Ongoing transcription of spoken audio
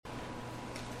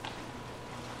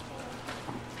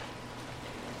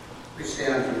Please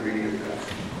stand for the reading of God's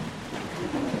word.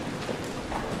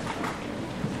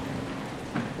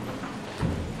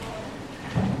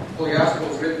 The Holy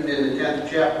Gospel is written in the 10th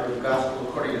chapter of the Gospel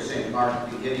according to St. Mark,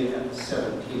 beginning at the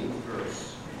 17th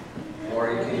verse.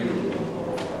 Glory to you,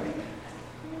 Lord.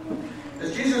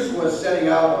 As Jesus was setting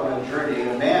out on a journey,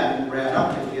 a man ran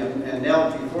up to him and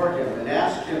knelt before him and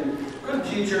asked him, "Good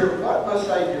teacher, what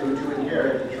must I do to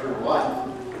inherit eternal life?"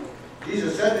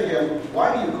 Jesus said to him,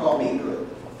 "Why do you call me good?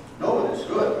 No one is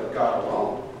good but God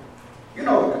alone. You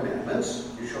know the commandments.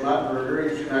 You shall not murder,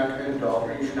 you shall not commit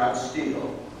adultery, you shall not steal,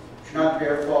 you shall not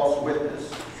bear false witness,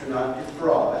 you shall not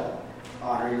defraud,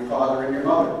 honor your father and your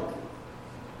mother."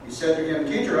 He said to him,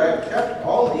 "Teacher, I have kept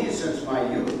all these since my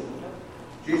youth."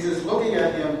 Jesus, looking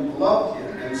at him, loved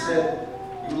him and said,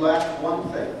 "You lack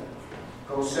one thing.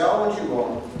 Go sell what you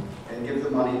own and give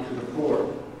the money to the poor,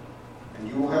 and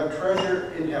you will have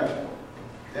treasure in heaven.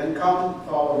 Then come,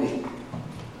 follow me."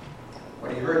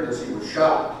 When he heard this, he was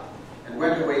shocked and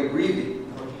went away grieving,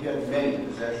 for he had many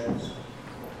possessions.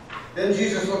 Then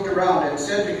Jesus looked around and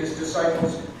said to his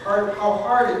disciples, "How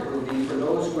hard it will be for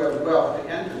those who have wealth to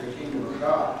enter the kingdom of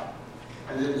God."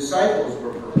 And the disciples were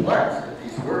perplexed at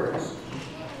these words.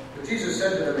 But Jesus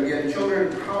said to them again,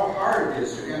 "Children, how hard it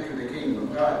is to enter the kingdom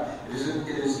of God.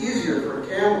 It is easier for a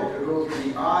camel to go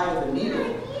through the eye of a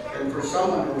needle than for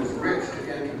someone who is rich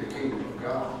to enter the kingdom of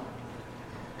God."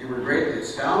 They were greatly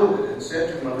astounded and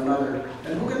said to one another,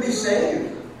 "And who can be saved?"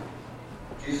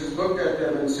 Jesus looked at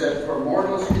them and said, "For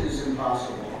mortals it is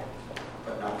impossible,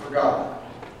 but not for God.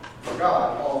 For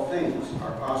God all things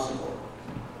are possible."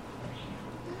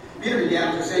 Peter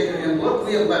began to say to him, "Look,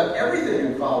 we have left everything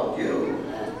and followed you."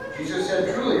 Jesus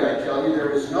said, "Truly, I tell you, there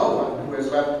is no one who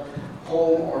has left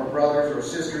home or brothers or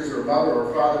sisters or mother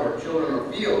or father or children or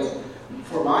fields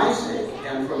for my sake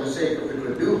and for the sake of the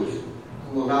good news,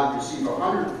 who will not receive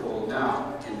 100-fold now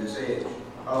in this age,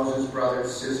 houses,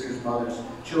 brothers, sisters, mothers,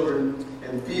 children,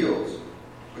 and fields,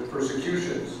 with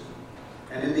persecutions,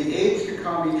 and in the age to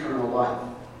come eternal life.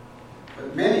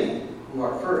 But many who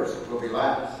are first will be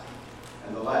last,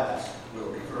 and the last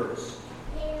will be first."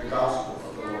 The Gospel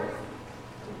of the Lord.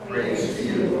 Praise to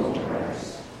you, Lord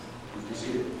Christ. Please be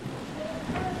seated.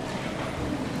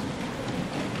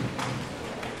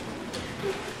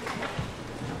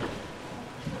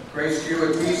 Grace to you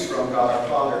and peace from God our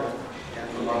Father and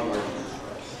from our Lord Jesus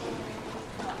Christ.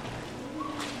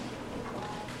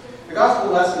 The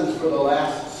gospel lessons for the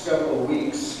last several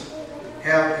weeks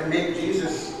have made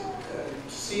Jesus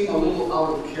seem a little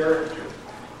out of character.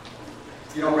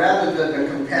 You know, rather than the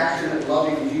compassionate,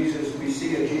 loving Jesus, we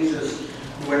see a Jesus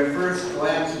who at first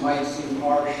glance might seem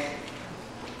harsh,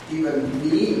 even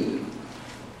mean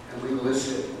and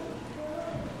legalistic.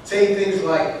 Saying things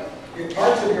like, "If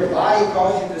parts of your body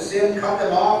cause you to sin, cut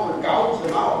them off or gouge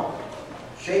them out.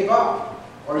 Shape up,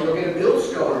 or you'll get a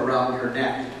millstone around your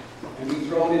neck and be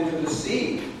thrown into the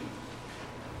sea."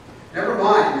 Never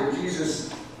mind that Jesus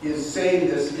is saying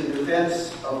this in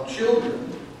defense of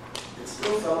children, it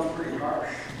still sounds pretty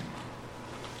harsh.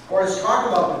 Or his talk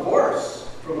about divorce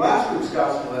from last week's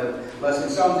gospel lesson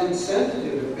sounds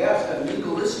insensitive at best and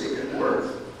legalistic at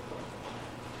worst.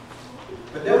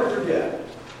 But never forget,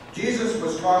 Jesus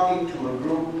was talking to a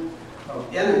group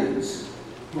of enemies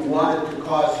who wanted to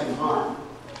cause him harm,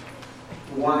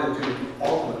 who wanted to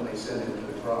ultimately send him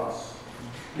to the cross.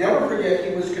 Never forget,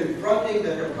 he was confronting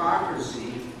the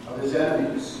hypocrisy of his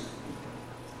enemies.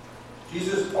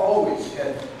 Jesus always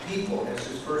had people as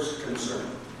his first concern.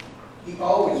 He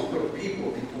always put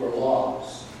people before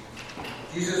laws.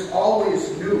 Jesus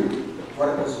always knew what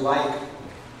it was like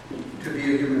to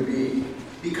be a human being,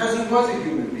 because he was a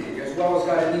human being as well as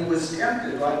God, and he was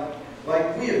tempted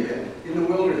like we have been in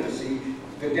the wilderness.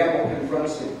 The devil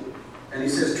confronts him, and he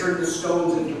says, "Turn the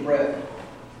stones into bread."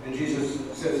 And Jesus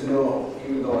says, "No,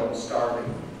 even though I'm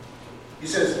starving." He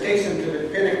says, takes him to the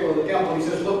pinnacle of the temple. He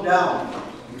says, "Look down.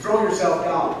 You throw yourself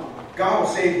down. God will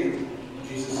save you."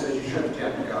 Jesus says, "You shouldn't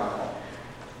tempt God."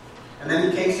 And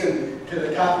then he takes him to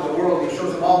the top of the world. He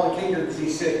shows him all the kingdoms. He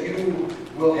said, "You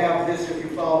will have this if you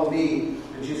follow me."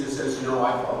 And Jesus says, "No,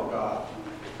 I follow God."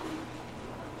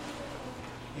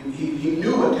 He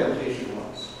knew what temptation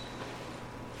was,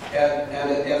 and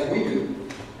as we do.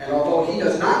 And although he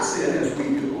does not sin as we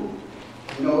do,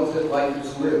 he knows that life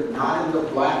is lived not in the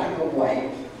black and the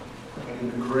white, but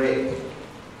in the gray.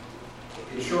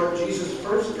 In short, Jesus'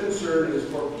 first concern is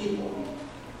for people,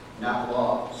 not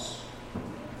laws.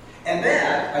 And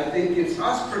that, I think, gives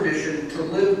us permission to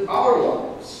live our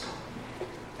lives.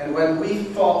 And when we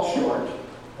fall short,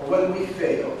 or when we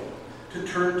fail, to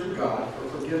turn to God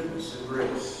for forgiveness and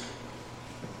grace.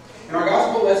 In our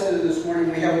gospel lesson this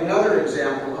morning, we have another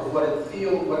example of what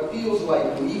feels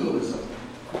like legalism.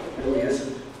 It really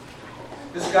isn't.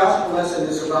 This gospel lesson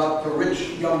is about the rich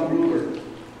young ruler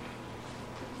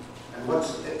and what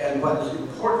is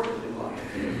important in life.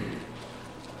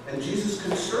 And Jesus'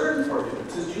 concern for him.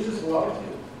 It says Jesus loved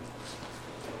him.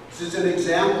 This is an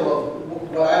example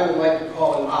of what I would like to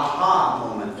call an aha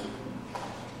moment.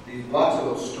 There's lots of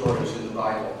those stories in the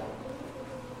Bible.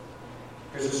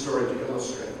 Here's a story to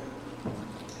illustrate.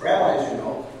 Rabbis,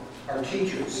 are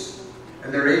teachers,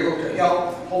 and they're able to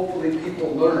help, hopefully,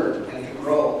 people learn and to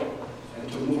grow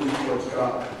and to move towards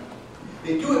God.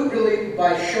 They do it really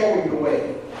by showing the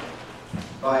way,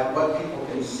 by what people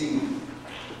can see.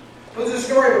 There's a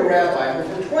story of a rabbi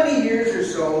who for 20 years or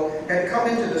so had come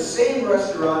into the same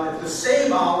restaurant at the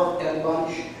same hour at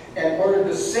lunch and ordered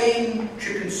the same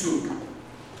chicken soup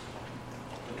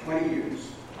for 20 years.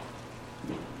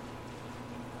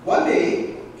 One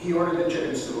day, he ordered the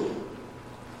chicken soup,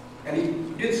 and he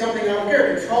did something out of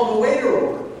character. He called the waiter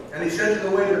over, and he said to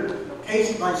the waiter,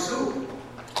 "Taste my soup." And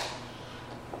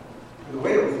the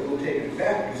waiter was a little taken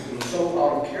aback because he was so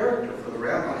out of character for the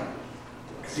rabbi.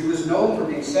 Because he was known for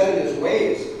being set in his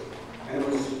ways, and it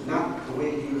was not the way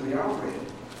he usually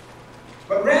operated.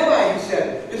 "But Rabbi," he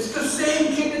said, "it's the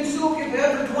same chicken soup you've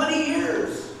had for 20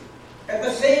 years, at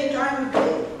the same time of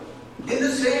day, in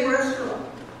the same restaurant."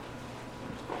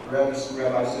 The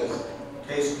rabbi says,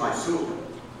 "Taste my soup."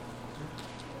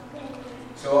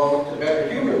 So, to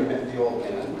better humor the old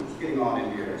man, who was getting on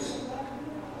in years,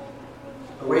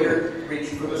 the waiter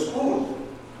reached for the spoon.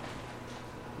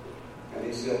 And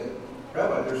he said,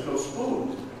 "Rabbi, there's no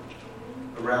spoon."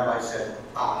 The rabbi said,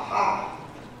 "Aha!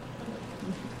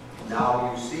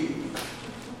 Now you see."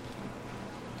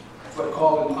 That's what's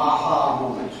called an aha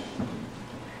moment.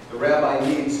 The rabbi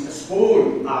needs a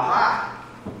spoon. Aha!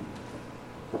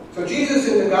 So Jesus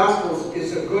in the Gospels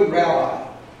is a good rabbi,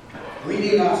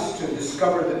 leading us to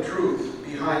discover the truth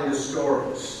behind the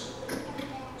stories,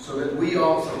 so that we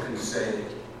also can say,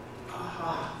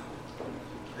 "Aha,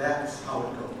 that's how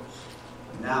it goes.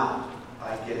 Now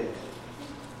I get it."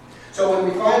 So when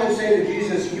we finally say to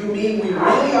Jesus, "You mean we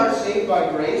really are saved by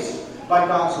grace, by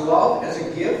God's love as a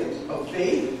gift of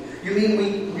faith? You mean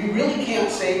we really can't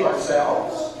save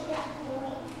ourselves?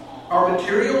 Our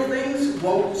material things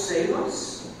won't save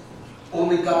us?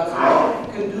 Only God's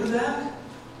love can do that?"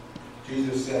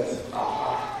 Jesus says,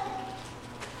 "Aha,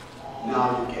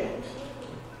 now you get it."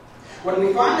 When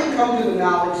we finally come to the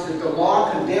knowledge that the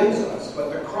law condemns us,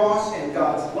 but the cross and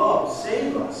God's love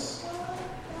save us,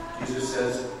 Jesus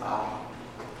says, "Ah."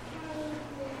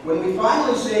 When we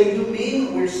finally say, "You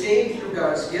mean we're saved through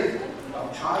God's gift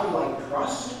of childlike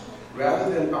trust, rather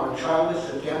than our childish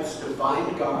attempts to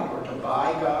find God or to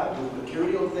buy God with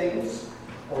material things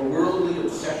or worldly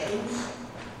obsessions?"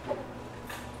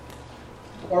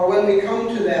 Or when we come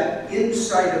to that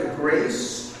insight of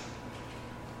grace,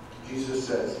 Jesus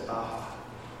says, "Ah,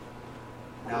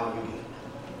 now you get it."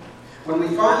 When we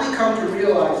finally come to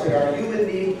realize that our human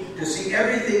need to see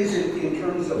everything in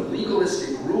terms of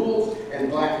legalistic rules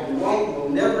and black and white will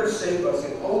never save us,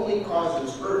 it only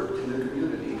causes hurt in the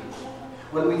community.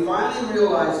 When we finally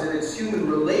realize that it's human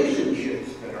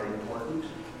relationships that are important,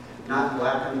 not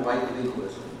black and white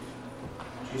legalism,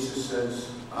 Jesus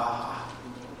says, "Ah,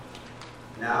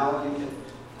 now you get it.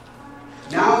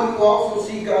 Now you also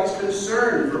see God's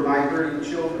concern for my hurting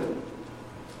children."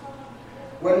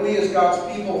 When we as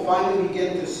God's people finally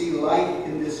begin to see life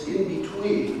in this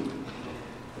in-between,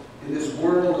 in this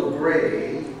world of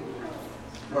gray,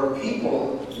 where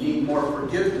people need more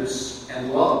forgiveness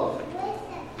and love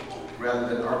rather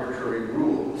than arbitrary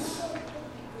rules,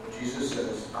 Jesus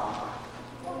says, "Ah."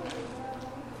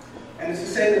 And it's the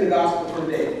same in the gospel for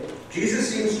today. Jesus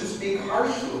seems to speak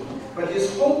harshly, but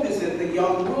his hope is that the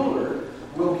young ruler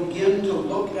will begin to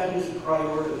look at his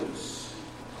priorities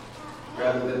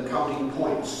rather than counting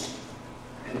points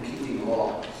and keeping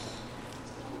laws.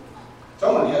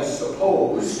 Someone has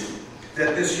supposed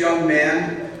that this young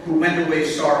man who went away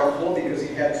sorrowful because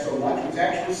he had so much was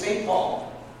actually St.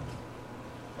 Paul.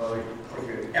 Well,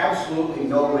 there's absolutely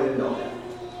no way to know that.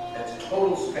 That's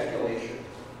total speculation.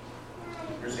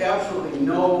 There's absolutely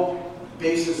no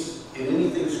basis in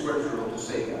anything scriptural to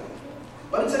say that.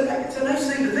 But it's a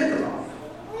nice thing to think about.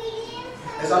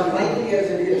 As unlikely as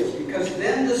it is, because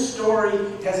then the story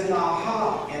has an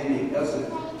aha ending, doesn't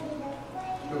it?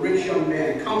 The rich young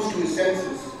man comes to his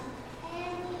senses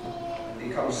and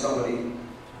becomes somebody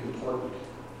important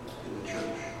in the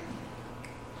church.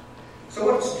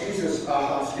 So what's Jesus'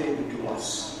 aha statement to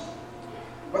us?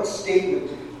 What statement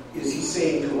is he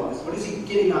saying to us? What is he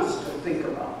getting us to think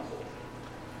about?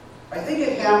 I think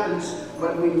it happens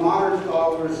when we modern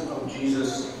followers of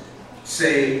Jesus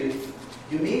say,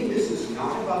 you mean this is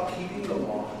not about keeping the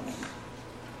laws?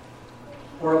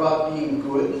 Or about being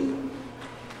good?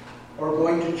 Or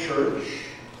going to church?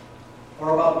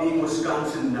 Or about being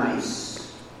Wisconsin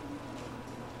nice?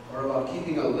 Or about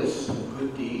keeping a list of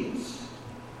good deeds?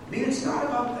 You mean it's not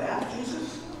about that,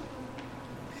 Jesus?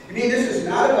 You mean this is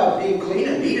not about being clean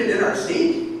and neat and in our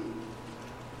seat?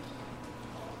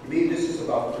 You mean this is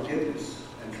about forgiveness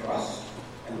and trust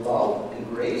and love and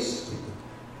grace?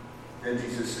 Then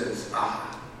Jesus says,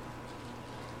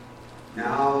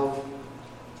 now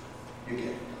you get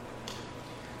it.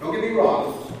 Don't get me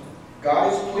wrong.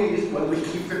 God is pleased when we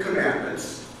keep the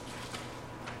commandments.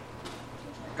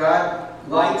 God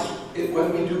likes it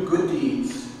when we do good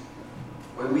deeds,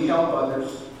 when we help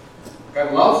others.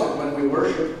 God loves it when we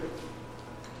worship,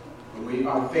 when we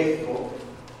are faithful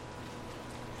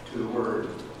to the Word.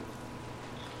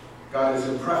 God is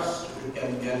impressed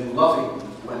and loving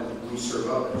when we serve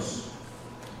others.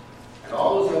 And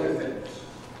all those other things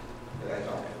that I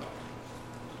talked about.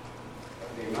 But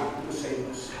they're not going to save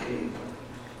us anyway.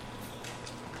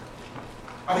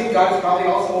 I think God is probably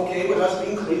also okay with us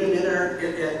being clean and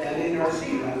in our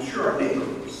seat. I'm sure our neighbor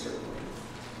is certainly.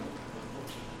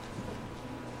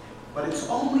 But it's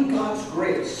only God's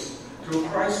grace through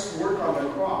Christ's work on the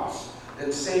cross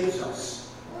that saves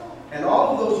us. And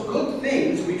all of those good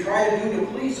things we try to do to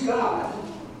please God,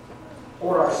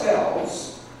 or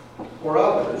ourselves, or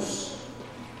others,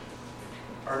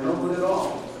 are no good at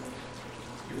all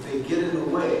if they get in the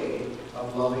way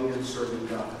of loving and serving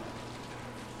God.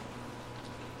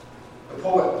 The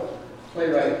poet,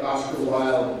 playwright Oscar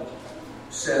Wilde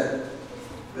said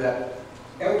that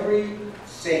every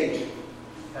saint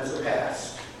has a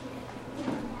past,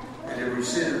 and every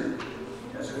sinner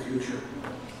has a future.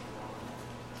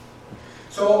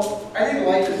 So I think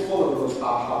life is full of those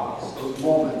ahas, those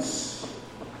moments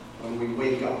when we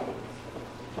wake up.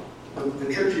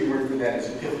 The churchy word for that is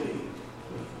epiphany.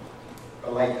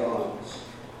 The light dawns.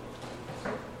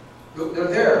 They're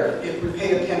there if we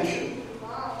pay attention.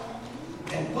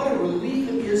 And what a relief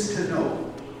it is to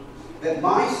know that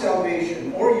my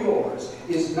salvation or yours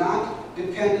is not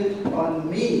dependent on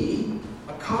me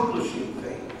accomplishing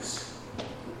things,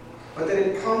 but that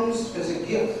it comes as a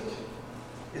gift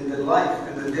in the life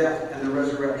and the death and the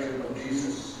resurrection of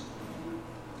Jesus.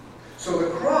 So the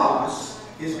cross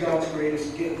is God's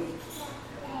greatest gift.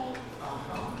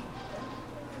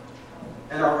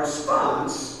 And our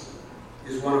response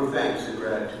is one of thanks and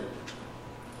gratitude.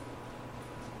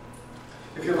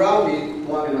 If you're around me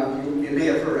long enough, you may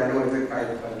have heard, I know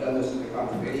I've done this in the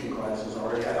confirmation classes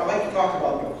already, I like to talk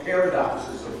about the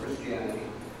paradoxes of Christianity,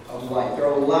 of life. There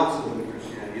are lots of them in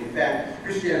Christianity. In fact,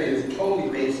 Christianity is totally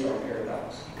based on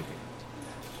paradox.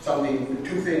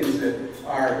 Two things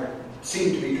that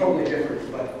seem to be totally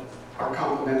different, but are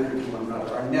complementary to one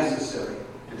another, are necessary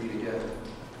to be together.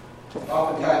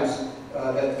 Oftentimes,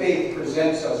 that faith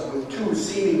presents us with two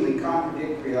seemingly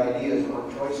contradictory ideas or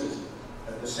choices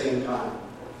at the same time.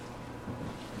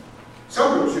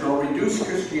 Some groups, reduce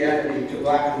Christianity to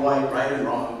black and white, right and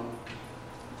wrong,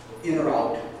 in or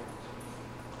out,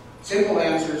 simple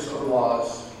answers or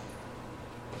laws.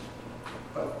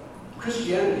 But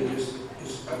Christianity is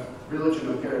a religion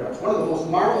of paradox. One of the most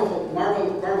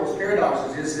marvelous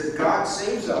paradoxes is that God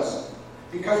saves us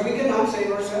because we cannot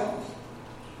save ourselves.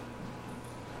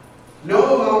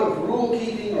 No amount of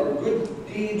rule-keeping or good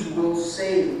deeds will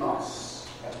save us.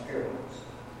 That's paradox.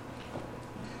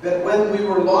 That when we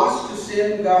were lost to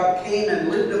sin, God came and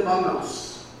lived among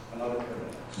us. Another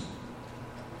paradox.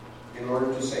 In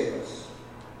order to save us.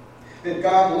 That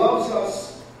God loves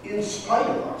us in spite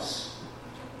of us.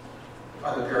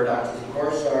 Other paradoxes, of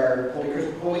course, are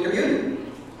Holy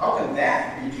Communion. How can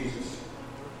that be Jesus'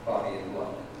 body and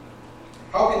blood?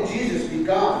 How can Jesus be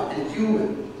God and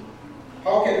human?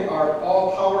 How can our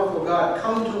all-powerful God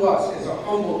come to us as a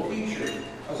humble teacher,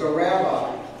 as a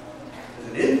rabbi, as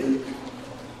an infant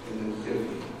in the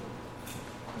nativity?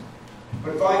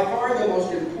 But by far the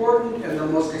most important and the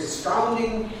most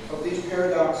astounding of these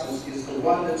paradoxes is the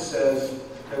one that says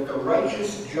that the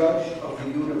righteous judge of the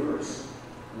universe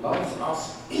loves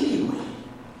us anyway,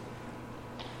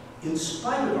 in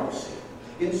spite of our sin,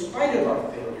 in spite of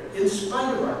our failure, in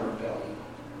spite of our rebellion.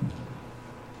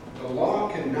 The law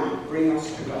cannot bring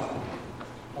us to God.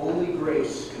 Only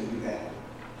grace can do that.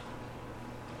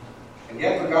 And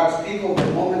yet for God's people,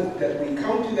 the moment that we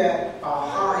come to that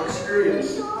aha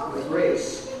experience with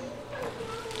grace,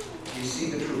 we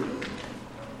see the truth.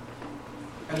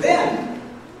 And then,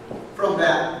 from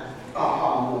that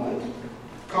aha moment,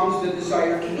 comes the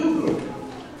desire to do good,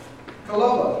 to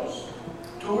love others,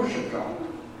 to worship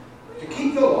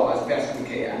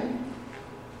can,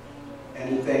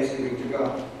 and in thanksgiving to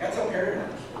God. That's a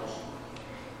paradox for us.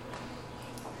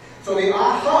 So the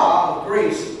aha of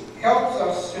grace helps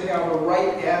us to have a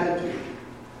right attitude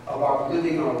about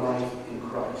living our life in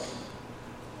Christ.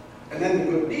 And then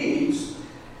the good deeds,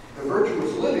 the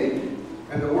virtuous living,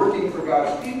 and the working for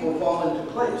God's people fall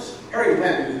into place. Harry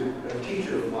Wendt, who's a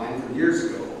teacher of mine from years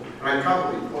ago, and I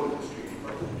probably quoted this to you,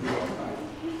 but you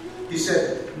know, he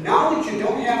said, now that you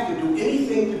don't have to do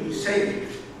anything to be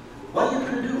saved, what are you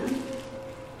going to do?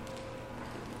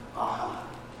 Aha.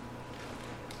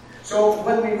 So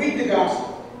when we read the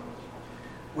gospel,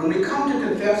 when we come to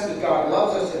confess that God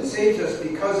loves us and saves us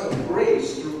because of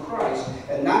grace through Christ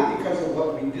and not because of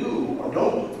what we do or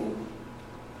don't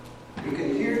do, we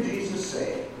can hear Jesus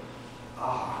say,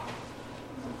 aha,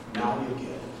 now you get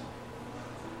it.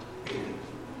 Amen.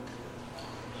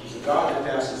 He's a God that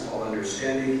passes all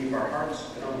understanding. Keep our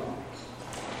hearts and our minds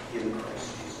in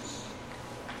Christ Jesus.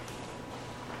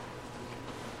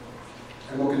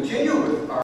 And we'll continue with our